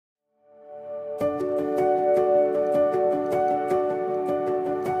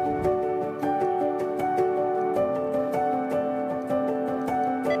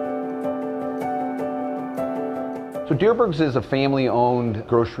Dierbergs is a family-owned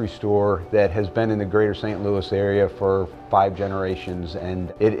grocery store that has been in the greater St. Louis area for 5 generations,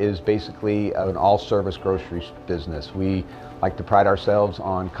 and it is basically an all-service grocery business. We like to pride ourselves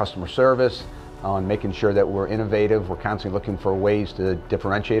on customer service, on making sure that we're innovative. We're constantly looking for ways to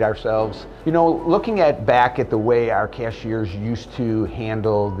differentiate ourselves. You know, looking back at the way our cashiers used to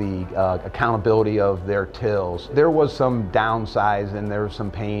handle the accountability of their tills, there was some downsides and there was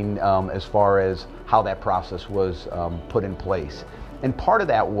some pain as far as how that process was put in place. And part of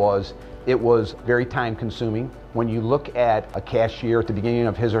that was, it was very time consuming. When you look at a cashier at the beginning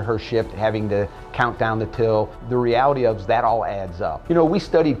of his or her shift having to count down the till, the reality of that all adds up. You know, we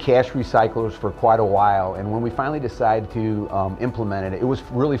studied cash recyclers for quite a while, and when we finally decided to implement it, it was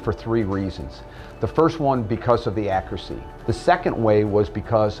really for 3 reasons. The first one, because of the accuracy. The second way was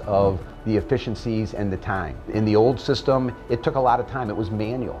because of the efficiencies and the time. In the old system, it took a lot of time. It was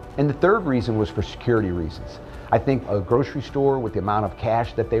manual. And the third reason was for security reasons. I think a grocery store, with the amount of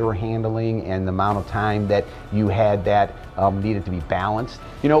cash that they were handling and the amount of time that you had that needed to be balanced.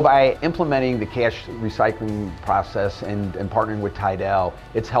 You know, by implementing the cash recycling process and partnering with Tidel,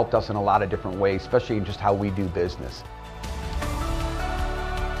 it's helped us in a lot of different ways, especially in just how we do business.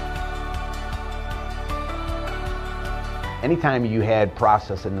 Anytime you had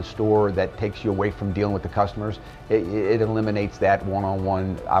process in the store that takes you away from dealing with the customers, it eliminates that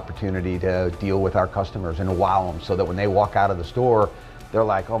one-on-one opportunity to deal with our customers and wow them, so that when they walk out of the store, they're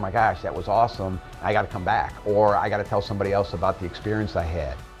like, oh my gosh, that was awesome, I got to come back, or I got to tell somebody else about the experience I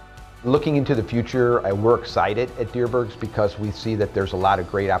had. Looking into the future, we're excited at Dierbergs because we see that there's a lot of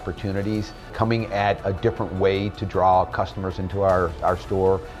great opportunities coming at a different way to draw customers into our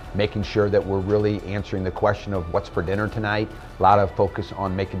store, making sure that we're really answering the question of what's for dinner tonight. A lot of focus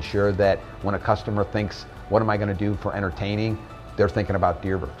on making sure that when a customer thinks, what am I going to do for entertaining, they're thinking about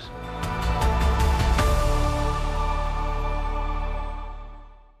Dierbergs.